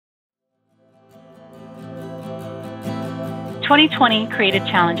2020 created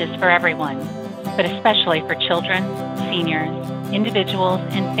challenges for everyone, but especially for children, seniors, individuals,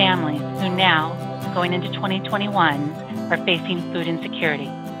 and families who now, going into 2021, are facing food insecurity,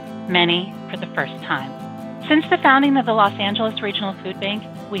 many for the first time. Since the founding of the Los Angeles Regional Food Bank,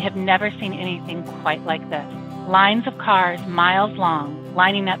 we have never seen anything quite like this. Lines of cars miles long,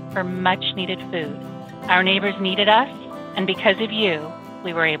 lining up for much-needed food. Our neighbors needed us, and because of you,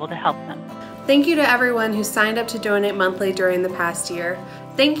 we were able to help them. Thank you to everyone who signed up to donate monthly during the past year.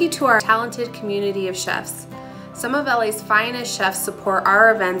 Thank you to our talented community of chefs. Some of LA's finest chefs support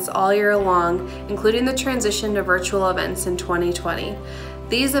our events all year long, including the transition to virtual events in 2020.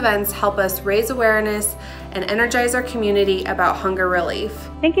 These events help us raise awareness and energize our community about hunger relief.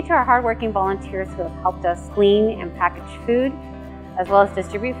 Thank you to our hardworking volunteers who have helped us clean and package food, as well as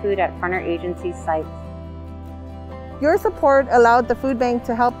distribute food at partner agency sites. Your support allowed the food bank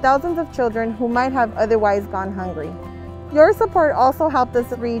to help thousands of children who might have otherwise gone hungry. Your support also helped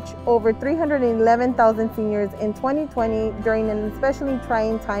us reach over 311,000 seniors in 2020 during an especially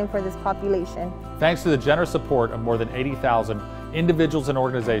trying time for this population. Thanks to the generous support of more than 80,000 individuals and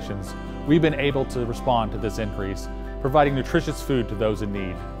organizations, we've been able to respond to this increase, providing nutritious food to those in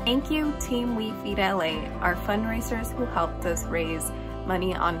need. Thank you, Team We Feed LA, our fundraisers who helped us raise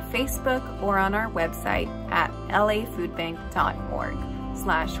money on Facebook or on our website at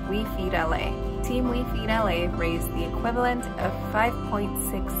lafoodbank.org/WeFeedLA. Team We Feed LA raised the equivalent of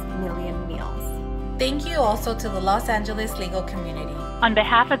 5.6 million meals. Thank you also to the Los Angeles legal community. On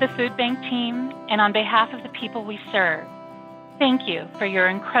behalf of the food bank team and on behalf of the people we serve, thank you for your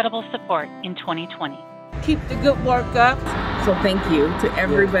incredible support in 2020. Keep the good work up. So thank you to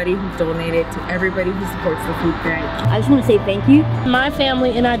everybody who donated, to everybody who supports the food bank. I just want to say thank you. My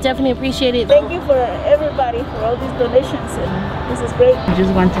family, and I definitely appreciate it. Thank you for everybody for all these donations, and this is great. I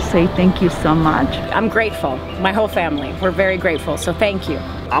just want to say thank you so much. I'm grateful. My whole family, we're very grateful, so thank you.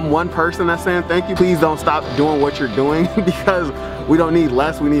 I'm one person that's saying thank you. Please don't stop doing what you're doing because we don't need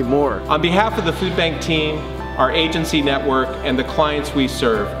less, we need more. On behalf of the food bank team, our agency network, and the clients we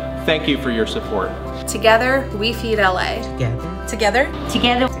serve, thank you for your support. Together, we feed LA. Together. Together.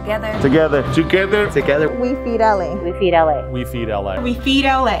 Together. Together. Together. Together. We feed LA. We feed LA. We feed LA. We feed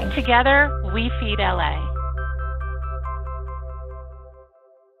LA. Together, we feed LA.